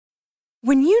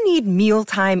When you need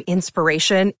mealtime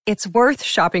inspiration, it's worth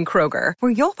shopping Kroger,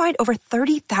 where you'll find over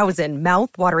 30,000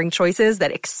 mouth-watering choices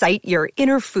that excite your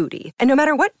inner foodie. And no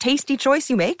matter what tasty choice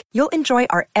you make, you'll enjoy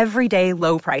our everyday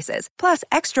low prices, plus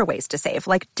extra ways to save,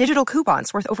 like digital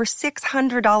coupons worth over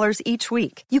 $600 each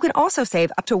week. You can also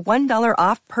save up to $1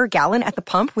 off per gallon at the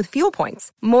pump with fuel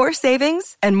points. More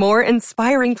savings and more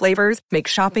inspiring flavors make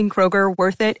shopping Kroger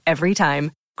worth it every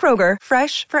time. Kroger,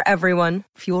 fresh for everyone.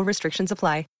 Fuel restrictions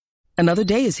apply. Another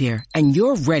day is here, and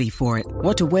you're ready for it.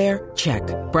 What to wear? Check.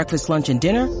 Breakfast, lunch, and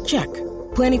dinner? Check.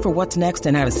 Planning for what's next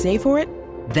and how to save for it?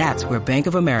 That's where Bank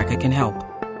of America can help.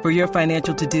 For your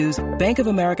financial to-dos, Bank of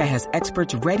America has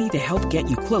experts ready to help get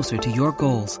you closer to your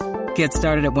goals. Get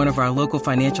started at one of our local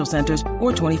financial centers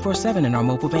or 24/7 in our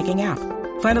mobile banking app.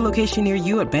 Find a location near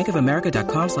you at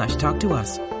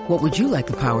bankofamerica.com/talktous. What would you like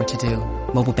the power to do?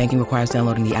 Mobile banking requires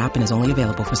downloading the app and is only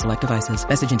available for select devices.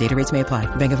 Message and data rates may apply.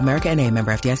 Bank of America N.A.,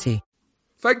 member FDIC.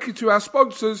 Thank you to our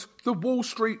sponsors, the Wall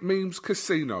Street Memes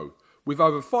Casino, with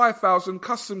over 5,000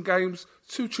 custom games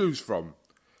to choose from.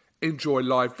 Enjoy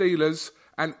live dealers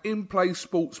and in-play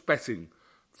sports betting,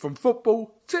 from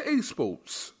football to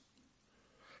esports.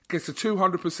 Get a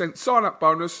 200% sign-up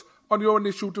bonus on your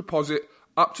initial deposit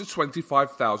up to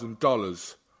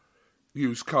 $25,000.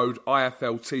 Use code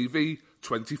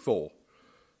IFLTV24.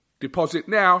 Deposit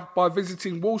now by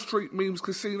visiting Wall Street Memes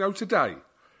Casino today.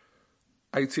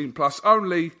 18 plus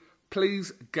only.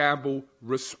 Please gamble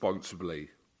responsibly.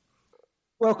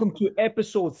 Welcome to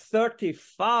episode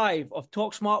 35 of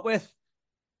Talk Smart with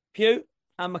PUGH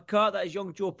and McCART. That is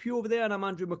young Joe PUGH over there, and I'm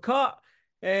Andrew McCART.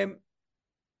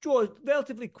 Joe,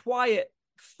 relatively quiet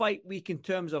fight week in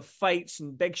terms of fights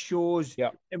and big shows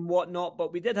and whatnot,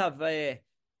 but we did have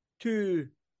two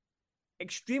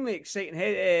extremely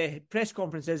exciting press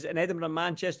conferences in Edinburgh and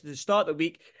Manchester to start the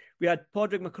week. We had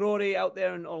Padraig McCrory out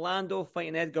there in Orlando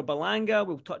fighting Edgar Berlanga.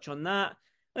 We'll touch on that.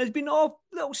 And there's been all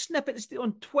little snippets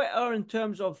on Twitter in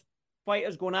terms of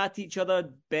fighters going at each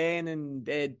other. Ben and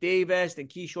Davis and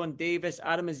Keyshawn Davis,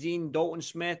 Adam Azine, Dalton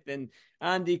Smith and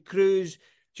Andy Cruz. Do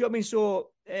you know what I mean?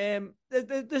 So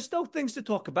there's still things to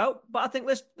talk about. But I think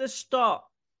let's start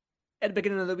at the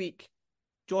beginning of the week.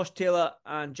 Josh Taylor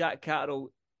and Jack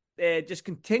Catterall just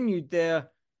continued their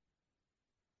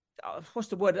what's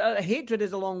the word? Hatred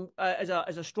is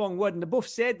a strong word, and they both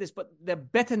said this, but their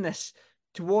bitterness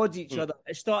towards each other.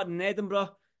 It started in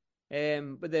Edinburgh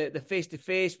with the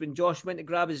face-to-face when Josh went to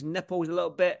grab his nipples a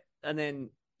little bit, and then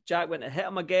Jack went to hit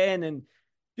him again. And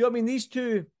you know what I mean? These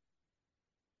two,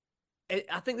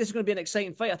 I think this is going to be an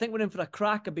exciting fight. I think we're in for a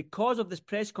cracker because of this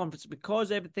press conference,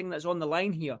 because of everything that's on the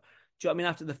line here. Do you know what I mean?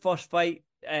 After the first fight,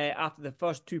 after the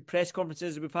first two press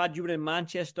conferences we've had, you were in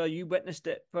Manchester, you witnessed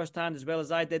it firsthand as well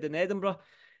as I did in Edinburgh.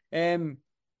 It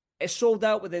sold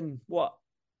out within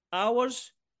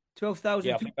hours?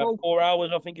 12,000 people. 4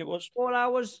 hours, I think it was. 4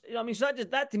 hours. You know what I mean? So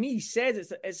that to me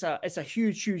says it's a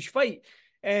huge fight.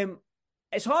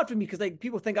 It's hard for me because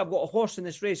people think I've got a horse in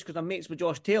this race because I'm mates with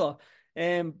Josh Taylor.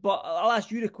 But I'll ask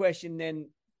you the question then,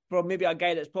 from maybe a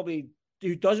guy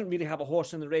who doesn't really have a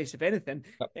horse in the race, if anything.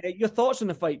 Your thoughts on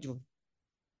the fight, Joe?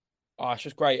 Oh, it's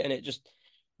just great. And it just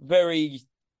very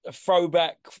a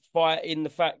throwback fight in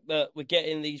the fact that we're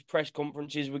getting these press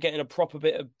conferences, we're getting a proper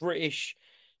bit of British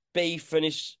beef, and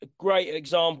it's a great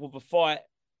example of a fight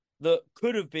that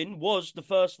was the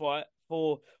first fight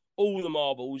for all the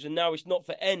marbles, and now it's not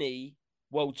for any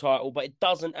world title, but it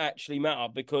doesn't actually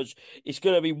matter because it's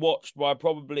going to be watched by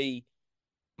probably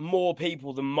more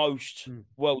people than most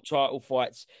world title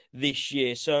fights this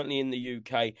year, certainly in the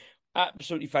UK.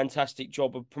 Absolutely fantastic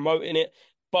job of promoting it.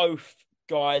 Both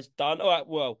guys done. All right,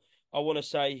 well, I want to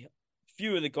say a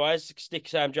few of the guys, stick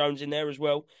Sam Jones in there as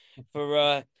well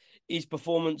for his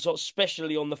performance,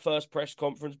 especially on the first press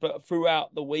conference, but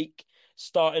throughout the week,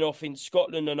 starting off in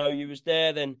Scotland. I know you was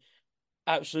there, then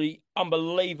absolutely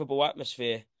unbelievable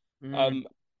atmosphere in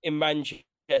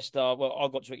Manchester. Well, I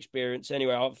got to experience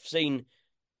anyway. I've seen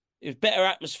it was better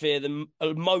atmosphere than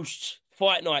most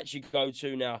fight nights you go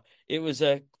to now. It was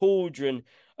a cauldron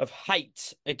of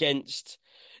hate against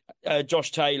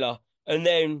Josh Taylor. And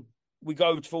then we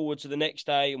go forward to the next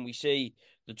day and we see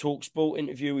the Talk Sport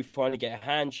interview. We finally get a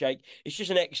handshake. It's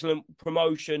just an excellent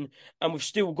promotion. And we've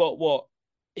still got,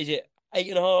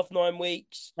 8.5, 9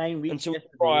 weeks? 9 weeks. Until the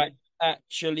fight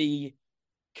actually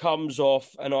comes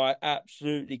off. And I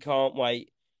absolutely can't wait.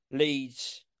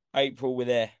 Leeds, April, we're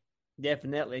there.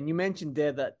 Definitely. And you mentioned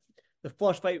there that the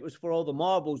first fight was for all the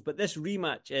marbles, but this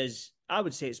rematch is, I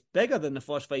would say it's bigger than the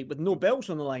first fight with no belts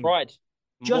on the line. Right.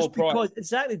 Just because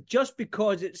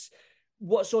it's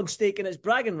what's on stake and it's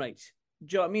bragging rights.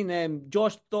 Do you know what I mean?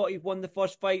 Josh thought he won the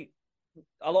first fight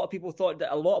a lot of people thought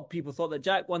that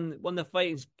Jack won the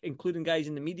fight, including guys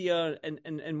in the media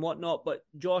and whatnot. But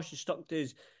Josh has stuck to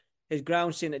his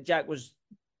ground, saying that Jack was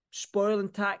spoiling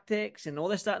tactics and all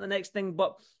this, that, and the next thing.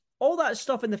 But all that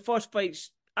stuff in the first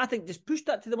fights, I think, just push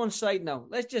that to the one side now.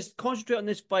 Let's just concentrate on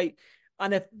this fight.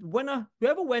 And if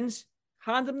whoever wins,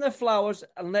 hand them their flowers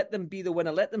and let them be the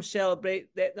winner. Let them celebrate.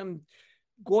 Let them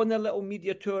go on their little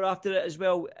media tour after it as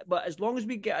well. But as long as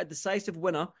we get a decisive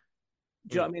winner,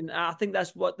 do you know what I mean? I think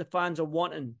that's what the fans are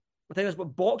wanting. I think that's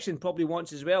what boxing probably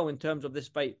wants as well in terms of this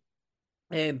fight.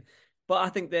 But I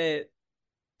think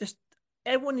just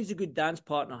everyone needs a good dance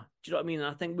partner. Do you know what I mean?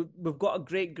 I think we've got a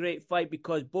great fight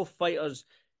because both fighters,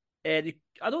 I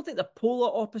don't think they're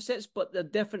polar opposites, but they're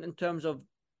different in terms of,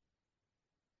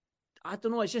 I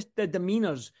don't know, it's just their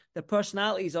demeanors, their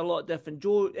personalities are a lot different.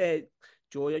 Joe.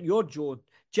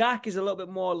 Jack is a little bit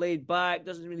more laid back,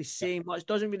 doesn't really say much,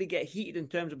 doesn't really get heated in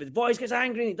terms of his voice, gets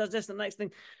angry and he does this and the next thing.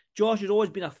 Josh has always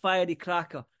been a fiery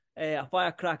cracker, a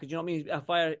firecracker, do you know what I mean?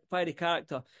 A fiery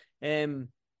character.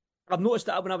 I've noticed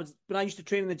that when I used to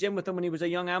train in the gym with him when he was a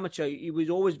young amateur, he was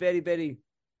always very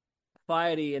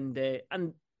fiery, and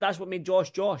that's what made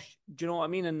Josh. Do you know what I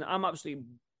mean? And I'm absolutely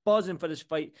buzzing for this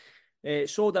fight.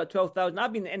 Sold out 12,000.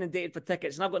 I've been inundated for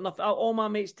tickets, and I've got nothing. All my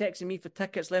mates texting me for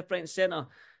tickets left, right, and centre.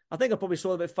 I think I probably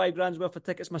sold about $5,000 worth of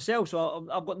tickets myself, so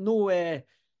I've got no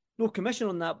commission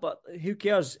on that. But who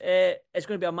cares? It's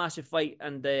going to be a massive fight,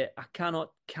 and I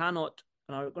cannot,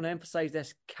 and I'm going to emphasise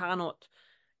this: cannot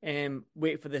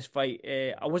wait for this fight.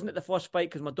 I wasn't at the first fight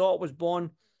because my daughter was born,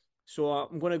 so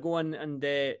I'm going to go in and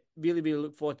really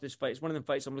look forward to this fight. It's one of the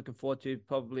fights I'm looking forward to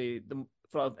probably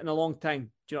in a long time.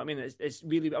 Do you know what I mean? It's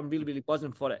really, I'm really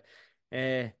buzzing for it.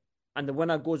 And the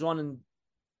winner goes on, and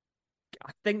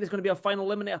I think there's going to be a final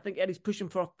eliminator. I think Eddie's pushing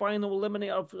for a final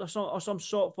eliminator or some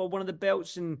sort for one of the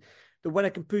belts, and the winner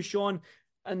can push on.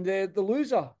 And the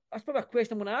loser, that's probably a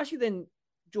question I'm going to ask you then,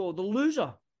 Joe. The loser,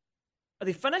 are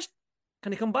they finished?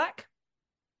 Can he come back?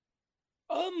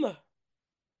 I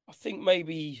think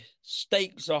maybe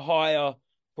stakes are higher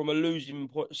from a losing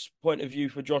point of view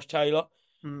for Josh Taylor,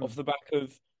 off the back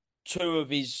of two of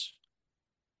his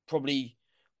probably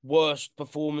worst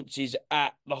performances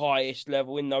at the highest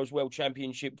level in those World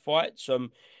Championship fights.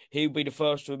 He'll be the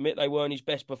first to admit they weren't his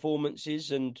best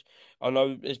performances, and I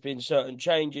know there's been certain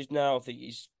changes now. I think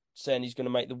he's saying he's going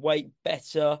to make the weight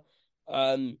better.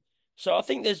 So I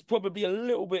think there's probably a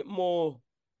little bit more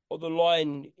of the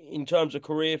line in terms of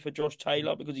career for Josh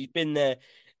Taylor because he's been there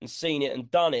and seen it and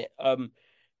done it.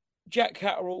 Jack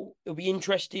Catterall, it'll be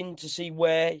interesting to see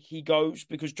where he goes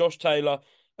because Josh Taylor,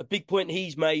 a big point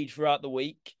he's made throughout the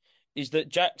week is that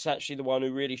Jack's actually the one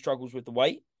who really struggles with the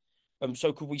weight.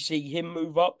 So could we see him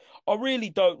move up? I really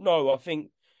don't know. I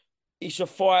think it's a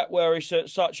fight where it's at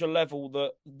such a level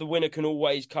that the winner can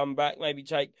always come back, maybe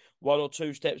take one or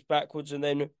two steps backwards and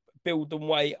then build them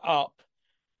way up.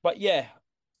 But yeah,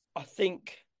 I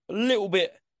think a little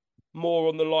bit more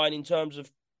on the line in terms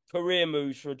of career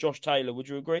moves for Josh Taylor. Would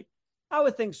you agree? I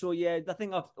would think so, yeah. I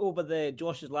think over the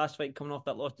Josh's last fight coming off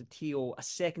that loss to Teo, a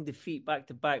second defeat back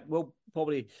to back will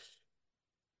probably.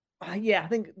 Yeah, I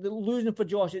think the losing for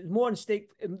Josh is more at stake.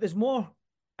 There's more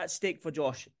at stake for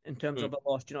Josh in terms of a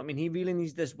loss. Do you know what I mean? He really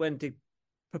needs this win to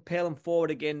propel him forward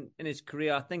again in his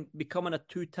career. I think becoming a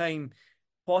two-time,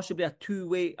 possibly a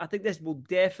two-way. I think this will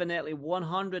definitely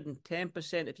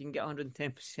 110%, if you can get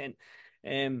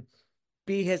 110%,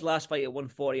 be his last fight at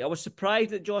 140. I was surprised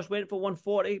that Josh went for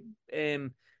 140. I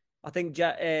think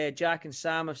Jack and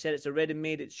Sam have said it's a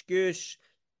ready-made excuse,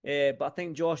 but I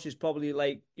think Josh is probably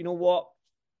like, you know what?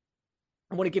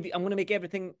 I'm going to make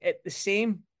everything the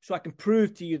same so I can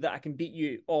prove to you that I can beat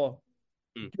you or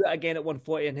do it again at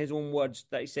 140 in his own words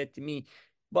that he said to me.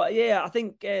 But yeah, I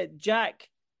think Jack,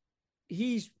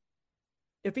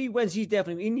 if he wins, he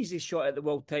needs his shot at the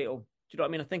world title. Do you know what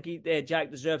I mean? I think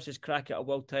Jack deserves his crack at a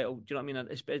world title. Do you know what I mean?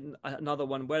 It's been another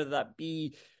one, whether that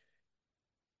be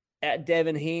at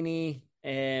Devin Haney,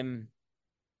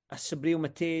 Sabril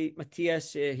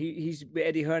Matias, he's with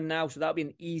Eddie Hearn now, so that'll be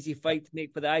an easy fight to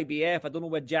make for the IBF. I don't know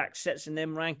where Jack sits in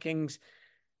them rankings.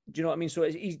 Do you know what I mean? So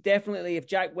he's definitely, if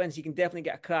Jack wins, he can definitely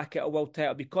get a crack at a world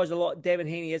title because Devin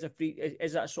Haney is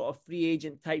that sort of free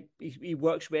agent type. He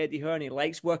works with Eddie Hearn. He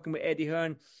likes working with Eddie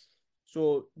Hearn.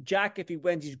 So Jack, if he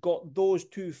wins, he's got those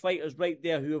two fighters right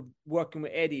there who are working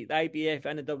with Eddie, the IBF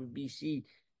and the WBC.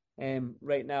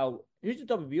 Right now, who's the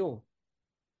WBO?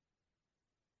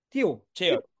 Teo.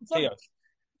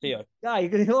 Aye,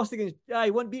 he lost against. Aye,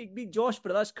 he won't beat Josh,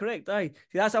 but that's correct. Aye,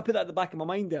 see, I put that at the back of my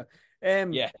mind there.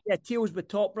 Yeah, Teo's with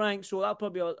Top Rank, so that'll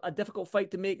probably be a difficult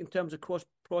fight to make in terms of cross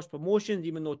promotions.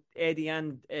 Even though Eddie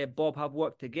and Bob have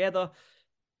worked together,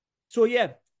 So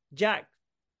yeah, Jack,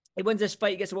 he wins this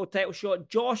fight, he gets a world title shot.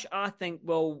 Josh, I think,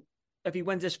 will, if he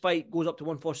wins this fight, goes up to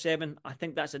 147. I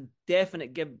think that's a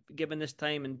definite given this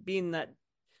time. And being that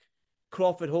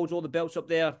Crawford holds all the belts up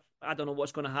there, I don't know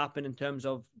what's going to happen in terms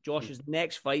of Josh's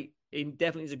next fight. He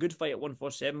definitely is a good fight at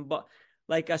 147. But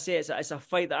like I say, it's a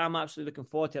fight that I'm absolutely looking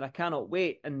forward to, and I cannot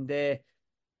wait. And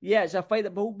yeah, it's a fight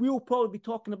that we'll probably be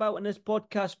talking about in this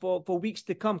podcast for weeks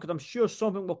to come, because I'm sure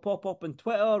something will pop up on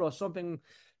Twitter, or something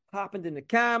happened in the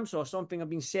camps, or something have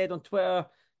been said on Twitter.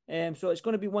 So it's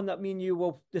going to be one that me and you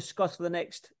will discuss for the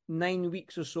next 9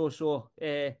 weeks or so. So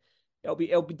it'll be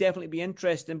definitely be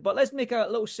interesting. But let's make a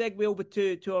little segue over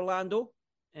to Orlando.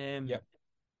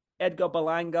 Edgar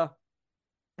Berlanga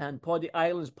and Paddy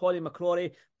Islands, Paddy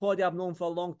McCrory. Paddy I've known for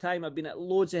a long time. I've been at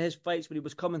loads of his fights when he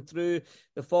was coming through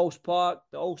the Falls Park,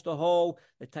 the Ulster Hall,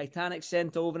 the Titanic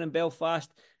Centre over in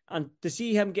Belfast. And to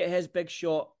see him get his big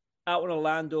shot out in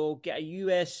Orlando, get a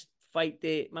US fight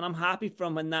date, man, I'm happy for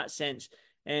him in that sense.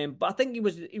 But I think he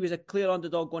was a clear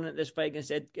underdog going into this fight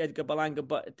against Edgar Berlanga.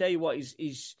 But I tell you what,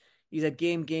 he's a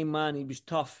game man. He was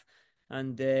tough,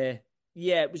 and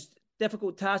yeah, it was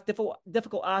difficult task,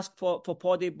 difficult ask for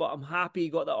Paddy. But I'm happy he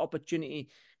got that opportunity,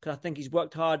 because I think he's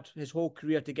worked hard his whole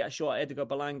career to get a shot at Edgar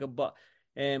Berlanga. But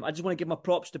I just want to give my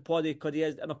props to Paddy, because he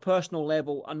is, on a personal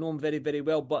level, I know him very, very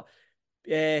well. But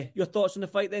your thoughts on the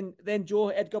fight, then Joe?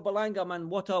 Edgar Berlanga, man,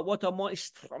 what a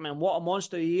monster! I mean, what a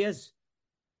monster he is.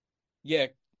 Yeah,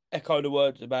 echo the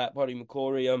words about Paddy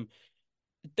McCrory.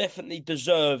 Definitely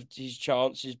deserved his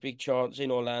chance, his big chance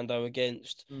in Orlando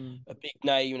against a big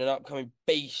name and an upcoming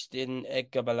beast in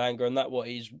Edgar Berlanga, and that what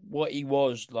he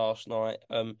was last night.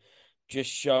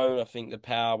 Just shown, I think, the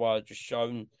power, just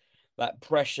shown that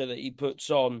pressure that he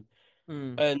puts on,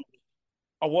 and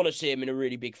I want to see him in a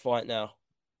really big fight now.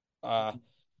 I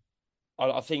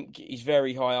think he's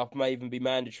very high up, may even be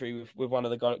mandatory with one of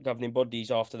the governing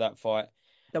bodies after that fight.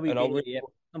 And I WBA, really, yeah.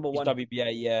 Number he's one.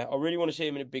 WBA, yeah. I really want to see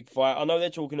him in a big fight. I know they're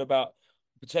talking about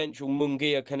potential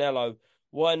Munguia Canelo.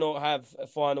 Why not have a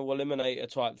final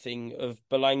eliminator type thing of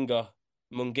Berlanga,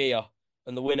 Munguia,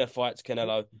 and the winner fights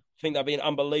Canelo? I think that'd be an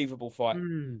unbelievable fight.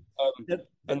 And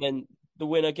then the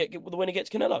winner gets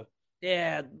Canelo.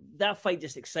 Yeah, that fight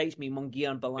just excites me,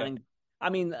 Munguia and Berlanga. Yeah. I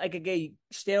mean, like, again,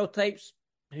 stereotypes.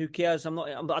 Who cares? I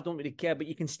don't really care, but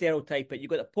you can stereotype it. You've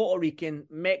got the Puerto Rican,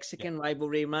 Mexican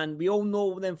rivalry, man. We all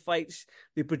know them fights.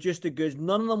 They produce the goods.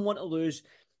 None of them want to lose.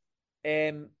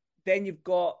 Then you've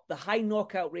got the high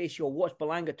knockout ratio. What's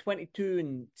Berlanga? 22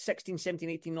 and 16, 17,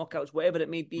 18 knockouts, whatever it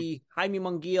may be. Jaime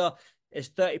Munguia is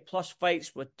 30 plus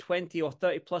fights with 20 or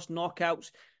 30 plus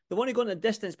knockouts. They've only gone the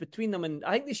distance between them, and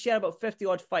I think they share about 50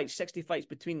 odd fights, 60 fights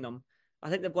between them. I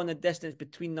think they've gone the distance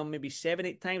between them maybe 7,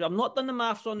 8 times. I've not done the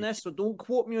maths on this, so don't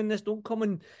quote me on this. Don't come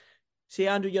and say,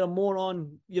 Andrew, you're a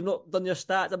moron. You've not done your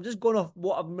stats. I'm just going off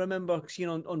what I remember seeing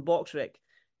on BoxRec.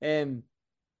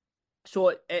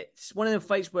 So it's one of them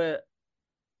fights where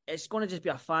it's going to just be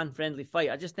a fan-friendly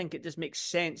fight. I just think it just makes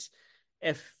sense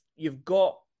if you've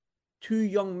got two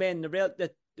young men, they're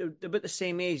about the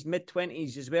same age,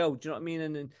 mid-20s as well. Do you know what I mean?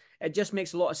 And it just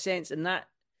makes a lot of sense. And that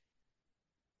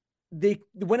the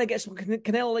winner gets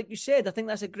Canelo, like you said. I think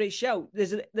that's a great shout.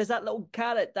 There's that little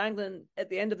carrot dangling at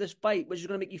the end of this fight, which is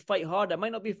going to make you fight harder. It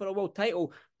might not be for a world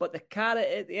title, but the carrot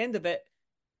at the end of it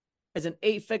is an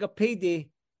 8-figure payday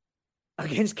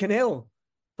against Canelo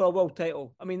for a world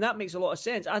title. I mean, that makes a lot of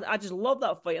sense. I just love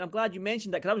that fight, and I'm glad you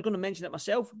mentioned that, because I was going to mention it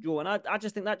myself, Joe, and I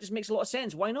just think that just makes a lot of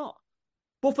sense. Why not?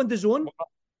 Both on DAZN.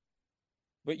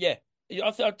 But yeah,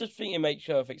 I just think it makes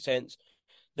perfect sense.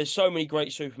 There's so many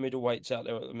great super middleweights out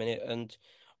there at the minute, and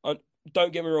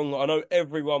don't get me wrong, I know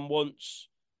everyone wants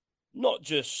not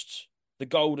just the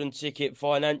golden ticket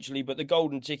financially, but the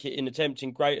golden ticket in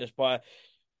attempting greatness by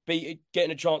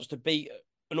getting a chance to beat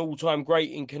an all-time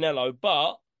great in Canelo.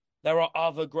 But there are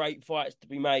other great fights to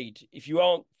be made. If you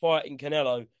aren't fighting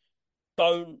Canelo,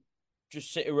 don't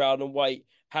just sit around and wait.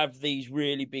 Have these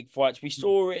really big fights. We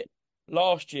saw it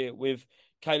last year with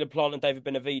Caleb Plant and David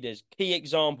Benavidez. Key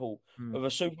example of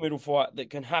a super middle fight that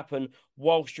can happen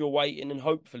whilst you're waiting. And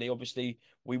hopefully, obviously,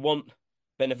 we want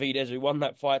Benavidez, who won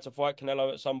that fight, to fight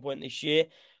Canelo at some point this year.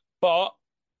 But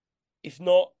if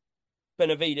not,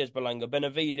 Benavidez Berlanga,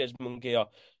 Benavidez Munguia,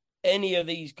 any of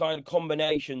these kind of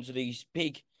combinations of these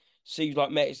big, seems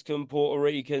like Mexican, Puerto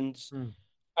Ricans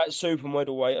at super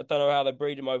middleweight. I don't know how they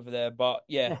breed them over there, but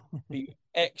yeah, be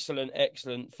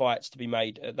excellent fights to be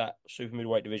made at that super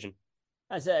middleweight division.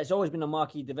 That's it. It's always been a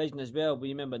marquee division as well. We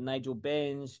remember Nigel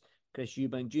Benz, Chris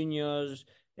Eubank Jr.'s,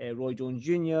 Roy Jones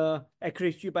Jr.,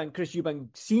 Chris Eubank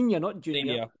Senior, not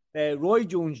Junior. Roy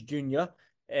Jones Jr.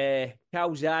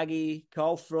 Calzaghe,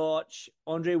 Carl Froch,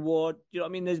 Andre Ward. You know what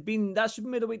I mean? There's been that super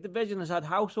middleweight division has had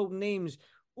household names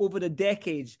over the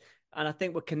decades. And I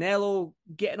think with Canelo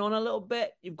getting on a little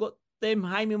bit, you've got them,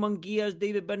 Jaime Munguias,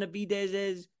 David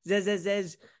Benavidez,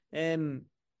 Zez, and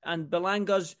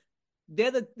Belangas.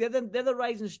 They're the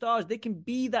rising stars. They can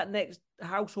be that next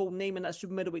household name in that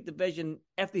super middleweight division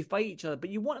if they fight each other.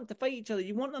 But you want them to fight each other.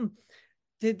 You want them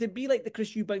to be like the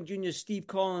Chris Eubank Jr., Steve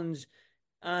Collins,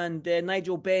 and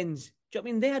Nigel Benz. Do you know what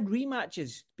I mean? They had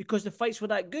rematches because the fights were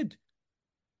that good.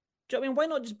 Do you know what I mean? Why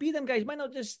not just be them guys? Why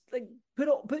not just like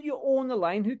put your own on the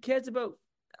line? Who cares about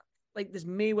like this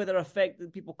Mayweather effect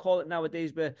that people call it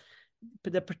nowadays, where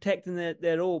they're protecting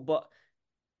their role? But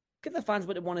give the fans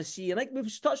what they want to see. And like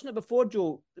we've touched on it before,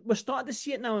 Joe, we're starting to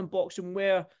see it now in boxing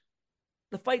where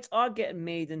the fights are getting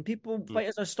made and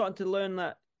fighters are starting to learn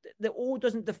that the O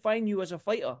doesn't define you as a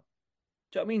fighter.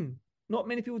 Do you know what I mean? Not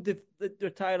many people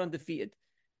retire undefeated,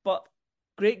 but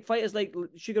great fighters like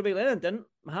Sugar Ray Leonard didn't,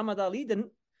 Muhammad Ali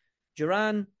didn't,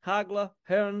 Duran, Hagler,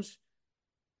 Hearns,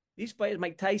 these fighters,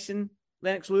 Mike Tyson,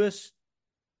 Lennox Lewis,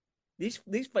 these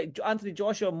fights, Anthony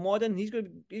Joshua, modern, he's going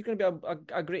to be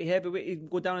a great heavyweight. He can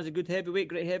go down as a good heavyweight,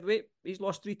 great heavyweight. He's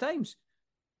lost 3 times.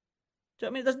 Do you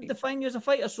know what I mean? It doesn't define you as a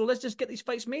fighter, so let's just get these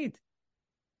fights made.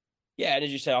 Yeah, and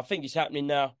as you say, I think it's happening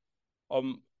now.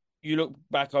 You look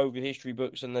back over history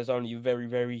books, and there's only a very,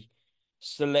 very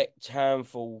select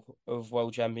handful of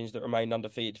world champions that remained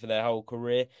undefeated for their whole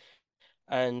career,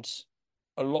 and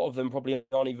a lot of them probably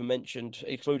aren't even mentioned,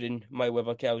 excluding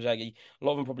Mayweather, Calzaghe. A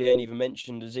lot of them probably ain't even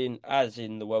mentioned as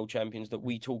in the world champions that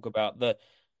we talk about, the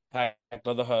Hagler,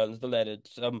 the Hearns, the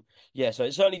Leonards. Yeah, so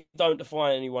it certainly don't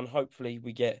define anyone. Hopefully,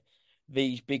 we get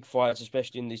these big fights,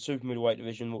 especially in the super middleweight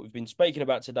division, what we've been speaking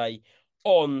about today,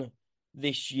 on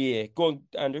this year. Go on,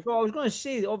 Andrew. Well, I was going to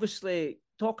say, obviously,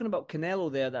 talking about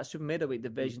Canelo there, that super middleweight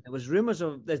division,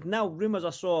 there's now rumors I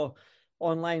saw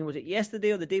online, was it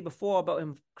yesterday or the day before, about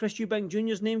him, Chris Eubank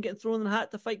Jr.'s name getting thrown in the hat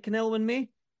to fight Canelo in May?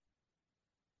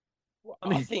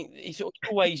 I think it's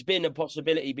always been a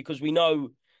possibility because we know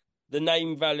the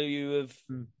name value of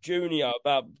Junior,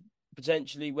 about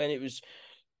potentially when it was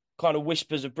kind of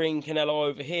whispers of bringing Canelo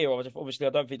over here. Obviously,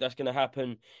 I don't think that's going to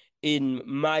happen in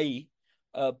May.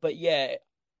 But yeah,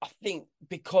 I think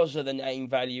because of the name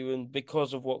value and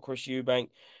because of what Chris Eubank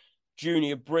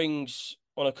Jr. brings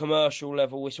on a commercial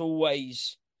level, it's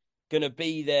always going to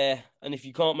be there. And if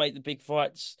you can't make the big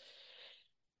fights,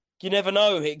 you never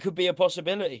know. It could be a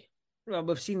possibility. Well,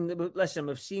 we've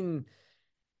seen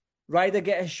Ryder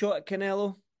get a shot at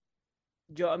Canelo.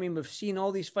 Do you know what I mean? We've seen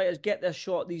all these fighters get their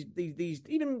shot. These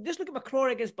even just look at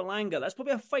McCrory against Berlanga. That's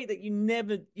probably a fight that you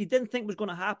didn't think was going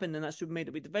to happen in that super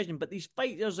middleweight division. But these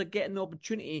fighters are getting the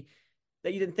opportunity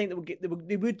that you didn't think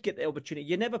they would get the opportunity.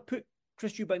 You never put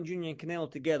Chris Eubank Jr. and Canelo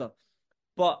together.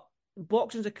 But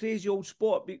boxing's a crazy old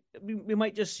sport. We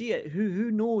might just see it.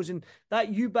 Who knows? And that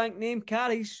Eubank name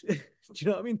carries. Do you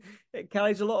know what I mean? It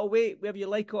carries a lot of weight, whether you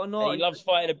like it or not. And he loves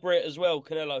fighting a Brit as well,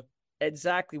 Canelo.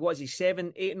 Exactly. What is he,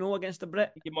 7-8-0 against the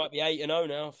Brit? He might be 8-0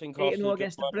 now, I think. 8-0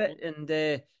 against the Brit.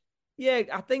 And yeah,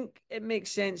 I think it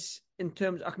makes sense in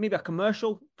terms of maybe a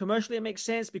commercially it makes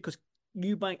sense because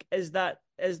Eubank is that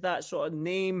sort of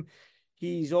name.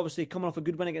 He's obviously coming off a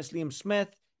good win against Liam Smith.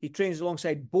 He trains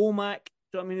alongside Bomac,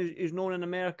 you know what I mean, who's known in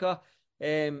America.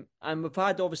 And we've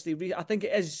had obviously, I think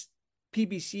it is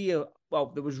PBC, well,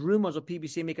 there was rumours of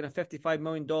PBC making a $55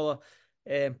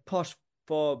 million push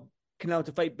for Canelo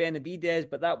to fight Benavidez,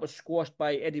 but that was squashed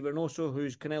by Eddie Reynoso,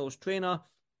 who's Canelo's trainer.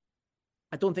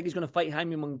 I don't think he's going to fight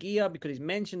Jaime Munguia because he's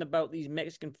mentioned about these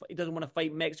Mexican, he doesn't want to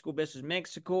fight Mexico versus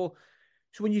Mexico.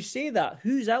 So when you say that,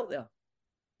 who's out there?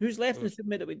 Who's left in the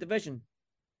middleweight division?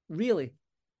 Really?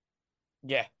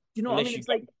 Yeah. Do you know what I mean? It's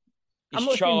like,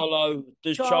 it's Charlo.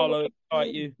 Does Charlo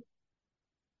excite you?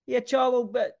 Yeah,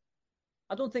 Charlo, but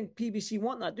I don't think PBC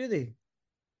want that, do they?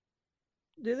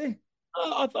 Do they?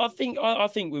 I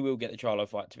think we will get the Charlo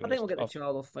fight. To be honest, I think we'll get the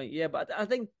Charlo fight. Yeah, but I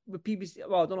think with PBC,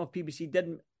 well, I don't know if PBC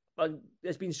didn't.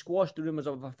 It's been squashed. The rumors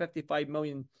of a $55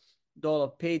 million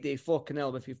payday for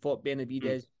Canelo if he fought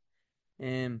Benavidez.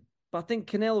 But I think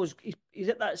Canelo he's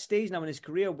at that stage now in his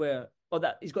career where, or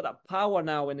that he's got that power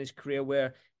now in his career where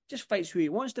he just fights who he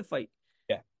wants to fight.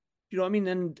 Yeah, you know what I mean.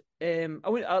 And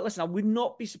I would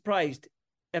not be surprised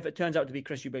if it turns out to be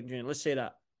Chris Eubank Jr. Let's say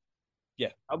that. Yeah,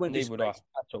 I wouldn't be surprised.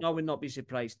 I would not be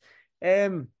surprised.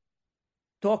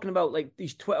 Talking about like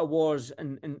these Twitter wars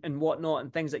and whatnot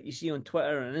and things that you see on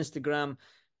Twitter and Instagram,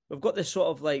 we've got this sort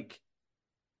of like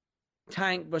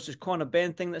Tank versus Conor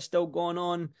Benn thing that's still going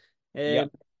on. Yeah.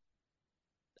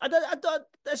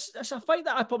 That's a fight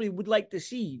that I probably would like to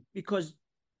see because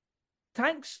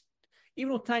Tank's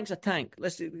even though Tank's a tank,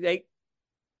 let's say, like,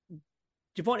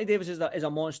 Gervonta Davis is a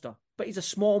monster, but he's a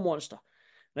small monster,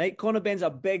 right? Conor Ben's a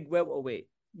big welterweight.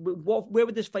 Where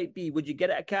would this fight be? Would you get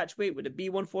it at catch weight? Would it be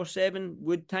 147?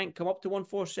 Would Tank come up to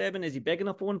 147? Is he big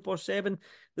enough for 147?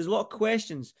 There's a lot of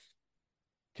questions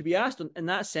to be asked in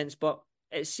that sense, but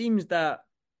it seems that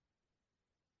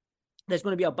there's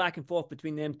going to be a back and forth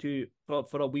between them two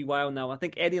for a wee while now. I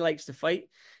think Eddie likes to fight.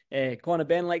 Conor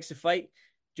Ben likes to fight.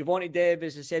 Gervonta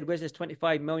Davis has said, "Where's this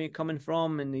 25 million coming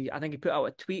from?" And I think he put out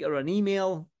a tweet or an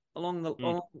email along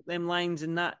them lines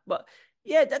and that. But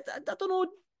yeah, I don't know.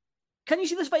 Can you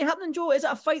see this fight happening, Joe? Is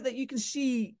it a fight that you can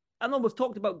see? I know we've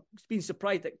talked about being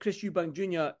surprised that Chris Eubank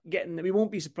Jr. getting. We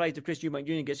won't be surprised if Chris Eubank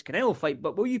Jr. gets Canelo fight,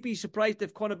 but will you be surprised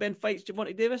if Conor Ben fights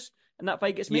Gervonta Davis and that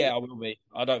fight gets made? Yeah, I will be.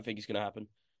 I don't think it's going to happen.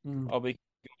 I'll be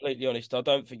completely honest. I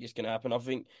don't think it's going to happen. I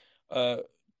think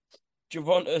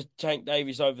Gervonta Tank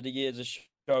Davis over the years has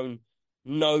shown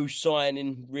no sign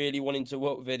in really wanting to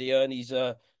work with Eddie Hearn. He's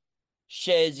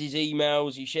shares his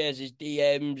emails, he shares his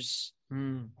DMs.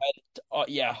 And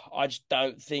yeah, I just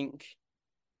don't think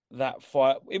that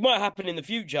fight. It might happen in the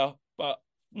future, but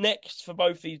next for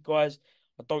both these guys,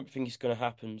 I don't think it's going to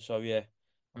happen. So yeah,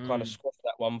 I kind of squashed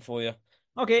that one for you.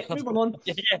 Okay, moving on.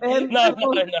 No.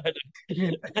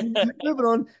 Moving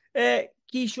on.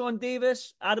 Keyshawn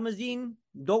Davis, Adam Azine,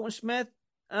 Dalton Smith,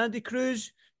 Andy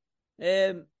Cruz.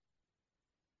 Well,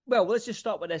 let's just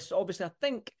start with this. Obviously, I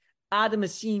think Adam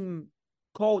Azine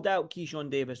called out Keyshawn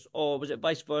Davis, or was it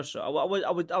vice versa?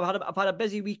 I've had a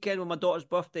busy weekend with my daughter's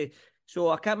birthday, so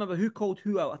I can't remember who called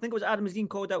who out. I think it was Adam Azine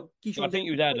called out Keyshawn. I think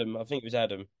it was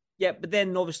Adam. Yeah, but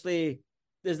then obviously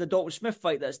there's the Dalton Smith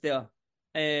fight that's there.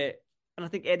 And I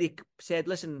think Eddie said,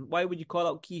 "Listen, why would you call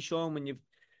out Keyshawn when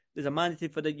there's a mandatory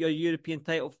for your European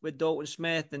title with Dalton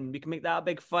Smith, and we can make that a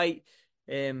big fight."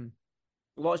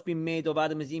 Lots been made of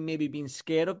Adam Azine maybe being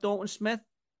scared of Dalton Smith.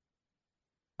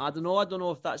 I don't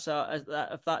know if that's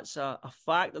a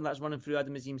fact and that's running through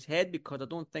Adam Azine's head, because I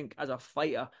don't think as a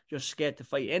fighter you're scared to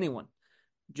fight anyone.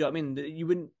 Do you know what I mean? You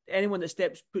wouldn't. Anyone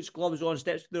that puts gloves on,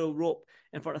 steps through a rope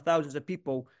in front of thousands of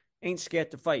people ain't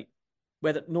scared to fight,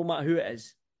 no matter who it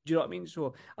is. Do you know what I mean?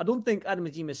 So I don't think Adam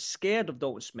Azine is scared of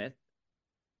Dalton Smith,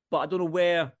 but I don't know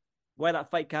where that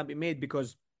fight can't be made,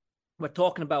 because we're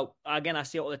talking about, again, I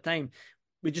say it all the time,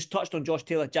 we just touched on Josh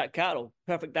Taylor, Jack Catterall,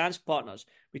 perfect dance partners.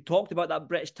 We talked about that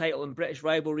British title and British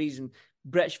rivalries and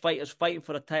British fighters fighting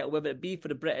for a title, whether it be for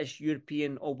the British,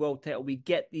 European or world title. We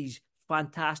get these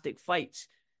fantastic fights.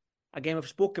 Again, we've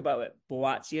spoke about it.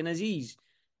 Boazzi and Aziz,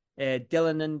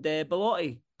 Dylan and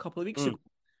Bellotti a couple of weeks ago.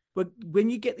 But when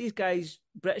you get these guys,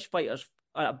 British fighters,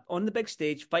 on the big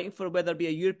stage, fighting for whether it be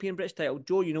a European British title,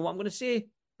 Joe, you know what I'm going to say?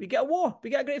 We get a war.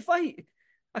 We get a great fight.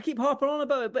 I keep harping on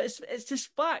about it, but it's just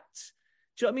facts.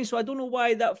 Do you know what I mean? So I don't know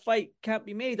why that fight can't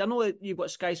be made. I know that you've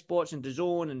got Sky Sports and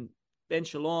DAZN and Ben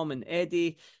Shalom and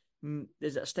Eddie.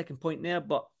 There's a sticking point there,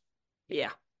 but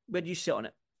yeah, where do you sit on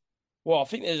it? Well, I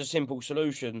think there's a simple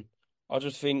solution. I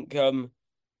just think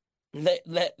let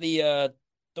the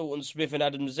Dalton Smith and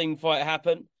Adam Azine fight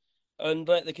happen, and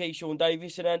let the Keyshawn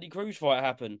Davis and Andy Cruz fight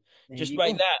happen. Just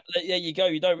make that. There you go.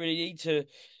 You don't really need to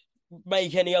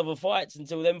make any other fights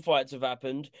until them fights have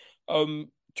happened.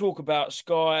 Talk about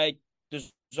Sky, the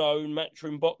Zone,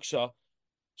 Matchroom Boxer.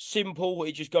 Simple.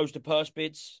 It just goes to purse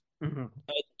bids. And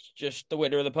just the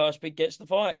winner of the purse bid gets the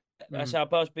fight. That's how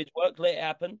purse bids work. Let it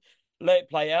happen. Let it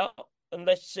play out. And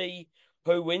let's see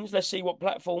who wins. Let's see what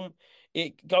platform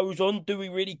it goes on. Do we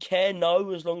really care?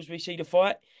 No, as long as we see the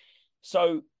fight.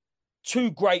 So,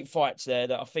 two great fights there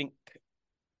that I think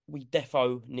we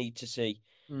defo need to see.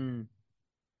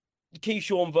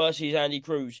 Keyshawn versus Andy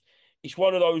Cruz. It's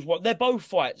one of those. They're both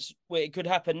fights where it could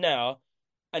happen now,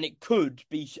 and it could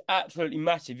be absolutely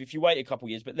massive if you wait a couple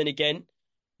of years. But then again,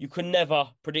 you can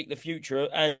never predict the future,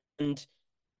 and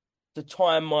the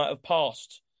time might have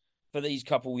passed for these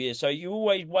couple of years. So you're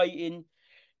always waiting.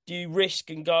 Do you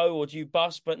risk and go, or do you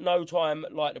bust? But no time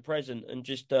like the present, and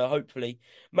just hopefully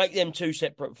make them two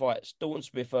separate fights: Dalton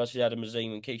Smith versus Adam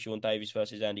Azine and Keyshawn Davis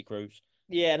versus Andy Cruz.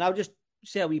 Yeah, and I'll just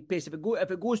say a wee pace. If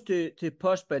it goes to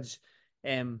purse bids,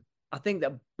 I think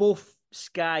that both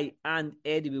Sky and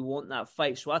Eddie will want that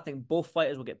fight. So I think both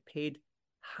fighters will get paid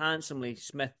handsomely,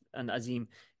 Smith and Azim.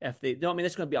 If they, you know what I mean,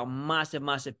 it's going to be a massive,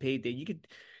 massive payday.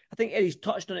 I think Eddie's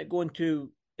touched on it going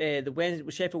to the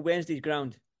Sheffield Wednesday's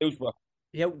ground. Hillsborough.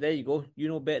 There you go. You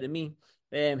know better than me.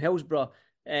 Hillsborough.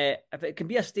 If it can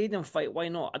be a stadium fight, why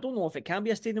not? I don't know if it can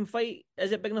be a stadium fight.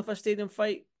 Is it big enough for a stadium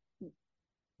fight?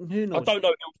 Who knows? I don't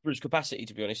know Hillsborough's capacity,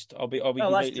 to be honest. I'll be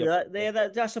completely that's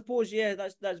true. I suppose, yeah,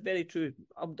 that's very true.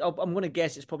 I'm going to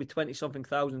guess it's probably 20-something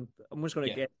thousand. I'm just going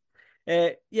to guess.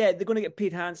 Yeah, they're going to get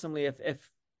paid handsomely if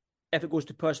it goes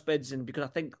to purse bids, and because I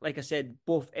think, like I said,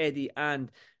 both Eddie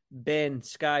and Ben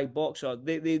Sky Boxer,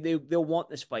 they'll want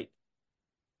this fight.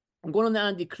 I'm going on to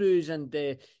Andy Cruz and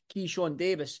Keyshawn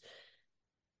Davis.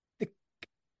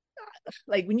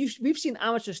 Like we've seen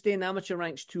amateurs stay in amateur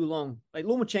ranks too long. Like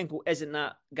Lomachenko isn't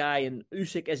that guy, and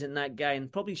Usyk isn't that guy,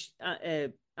 and probably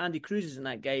Andy Cruz isn't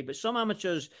that guy. But some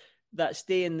amateurs that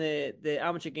stay in the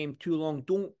amateur game too long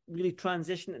don't really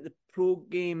transition to the pro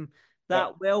game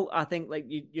that well. I think like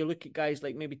you look at guys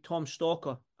like maybe Tom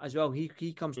Stalker as well.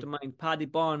 He comes to mind. Paddy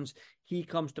Barnes, he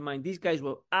comes to mind. These guys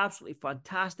were absolutely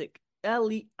fantastic,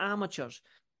 elite amateurs,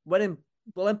 winning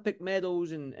Olympic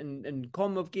medals and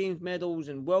Commonwealth Games medals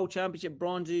and World Championship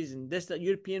bronzes and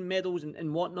European medals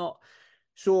and whatnot.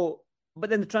 So, but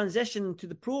then the transition to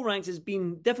the pro ranks has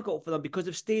been difficult for them because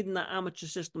they've stayed in that amateur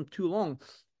system too long.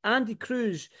 Andy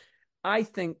Cruz, I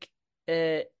think,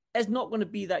 is not going to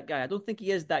be that guy. I don't think he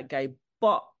is that guy,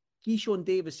 but Keyshawn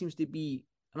Davis seems to be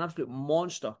an absolute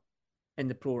monster in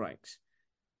the pro ranks.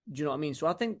 Do you know what I mean? So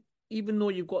I think even though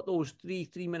you've got those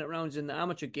 3-minute rounds in the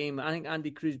amateur game, I think Andy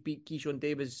Cruz beat Keyshawn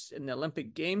Davis in the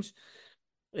Olympic Games.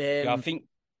 I think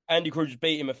Andy Cruz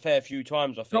beat him a fair few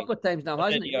times, I think. A couple of times now,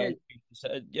 hasn't he?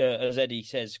 Yeah, as Eddie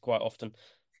says quite often.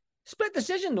 Split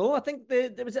decision, though. I think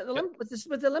was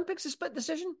the Olympics a split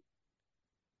decision?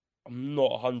 I'm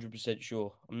not 100%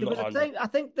 sure. I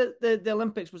think that the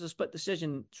Olympics was a split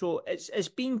decision, so it's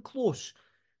been close.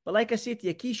 But like I say to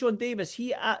you, Keyshawn Davis,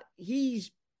 he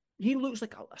looks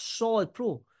like a solid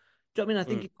pro. Do you know what I mean? I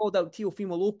think he called out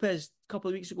Teofimo Lopez a couple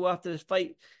of weeks ago after this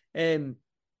fight.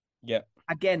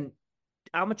 Again,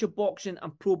 amateur boxing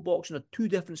and pro boxing are two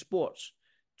different sports.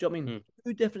 Do you know what I mean?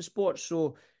 Two different sports.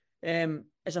 So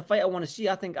it's a fight I want to see.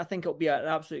 I think it'll be an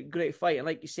absolutely great fight. And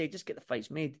like you say, just get the fights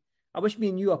made. I wish me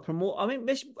and you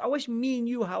I wish me and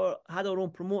you had our own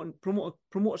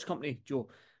promoters company, Joe.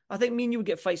 I think me and you would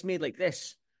get fights made like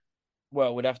this.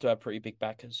 Well, we'd have to have pretty big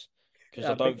backers. Because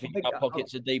I don't think our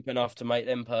pockets are deep enough to make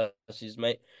them purses,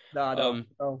 mate. No.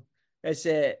 It's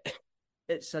a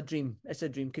dream. It's a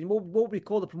dream. What would we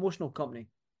call the promotional company?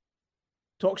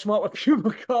 Talk Smart with PUGH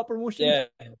McCART Promotions.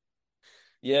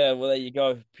 Yeah. Well, there you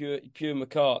go. PUGH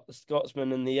McCART, the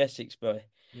Scotsman and the Essex boy.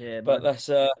 Yeah, but that's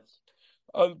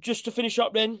just to finish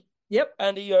up then. Yep.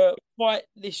 Andy, fight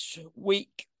this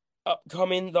week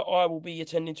upcoming that I will be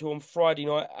attending to on Friday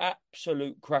night.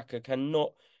 Absolute cracker.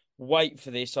 Cannot wait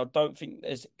for this. I don't think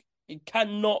it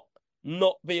cannot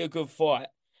not be a good fight,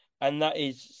 and that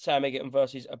is Sam Egerton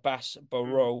versus Abbas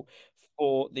Barrow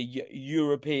for the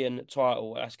European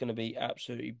title. That's going to be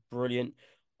absolutely brilliant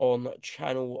on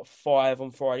Channel 5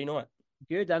 on Friday night.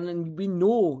 Good, and we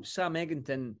know Sam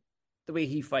Egerton the way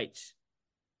he fights.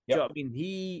 Do you know what I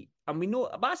mean? We know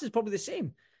Abbas is probably the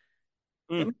same.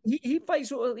 I mean, he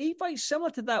fights similar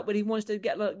to that, where he wants to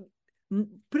get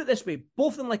put it this way,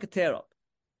 both of them like a tear up.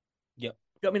 Yep.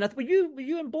 I mean, were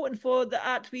you in Bolton for the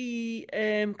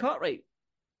Atwee Cartwright?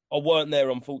 I weren't there,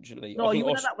 unfortunately. No, you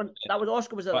weren't at that one. That was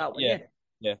Oscar was at that one.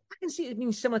 Yeah. I can see it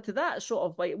being similar to that sort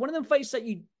of fight. One of them fights that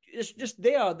it's just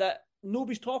there that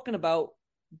nobody's talking about,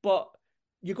 but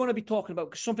you're going to be talking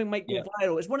about because something might go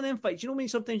viral. It's one of them fights. You know what I mean?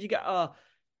 Sometimes you get a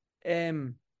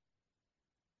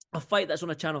fight that's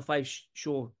on a Channel 5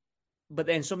 show, but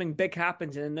then something big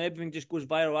happens and then everything just goes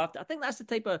viral after. I think that's the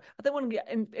type of... I think I want to get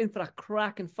in for a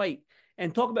cracking fight.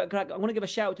 And talk about crack, I want to give a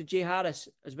shout out to Jay Harris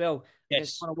as well.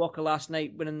 Yes. Conor Walker last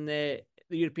night, winning the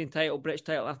European title, British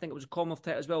title. I think it was a Commonwealth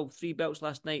title as well. 3 belts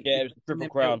last night. Yeah, it was Triple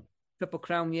Crown. Triple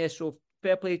Crown, yeah. So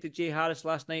fair play to Jay Harris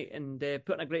last night and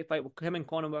putting a great fight. Him and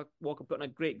Conor Walker putting a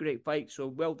great fight. So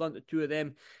well done to two of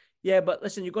them. Yeah, but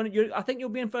listen, I think you'll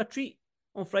be in for a treat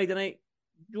on Friday night.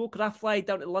 Joe, could I fly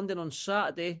down to London on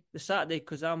Saturday,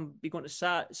 because I'm be going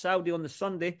to Saudi on the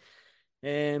Sunday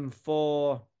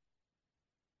for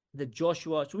the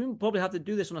Joshua. So we probably have to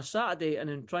do this on a Saturday and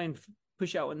then try and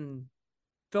push out and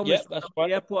film this that's at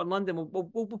the airport in London.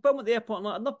 We'll film at the airport in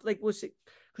London. Because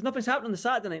nothing's happening on the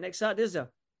Saturday night. Next Saturday, is there?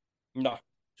 No.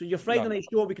 So your Friday night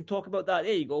show, we can talk about that.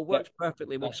 There you go. Works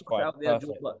perfectly. We'll that's quite out there,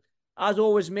 perfect. Joe. But as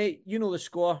always, mate, you know the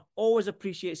score. Always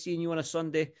appreciate seeing you on a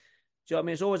Sunday. Do you know what I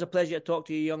mean? It's always a pleasure to talk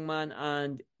to you, young man.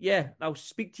 And yeah, I'll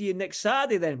speak to you next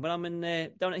Saturday then when I'm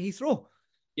down at Heathrow.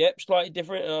 Yep, slightly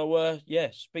different. And I'll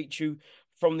speak to you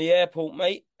from the airport,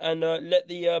 mate, and let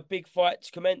the big fights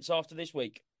commence after this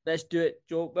week. Let's do it,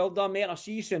 Joe. Well done, mate. I'll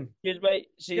see you soon. Cheers, mate.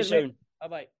 See you soon.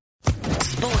 Bye-bye.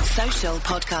 Sports Social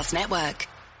Podcast Network.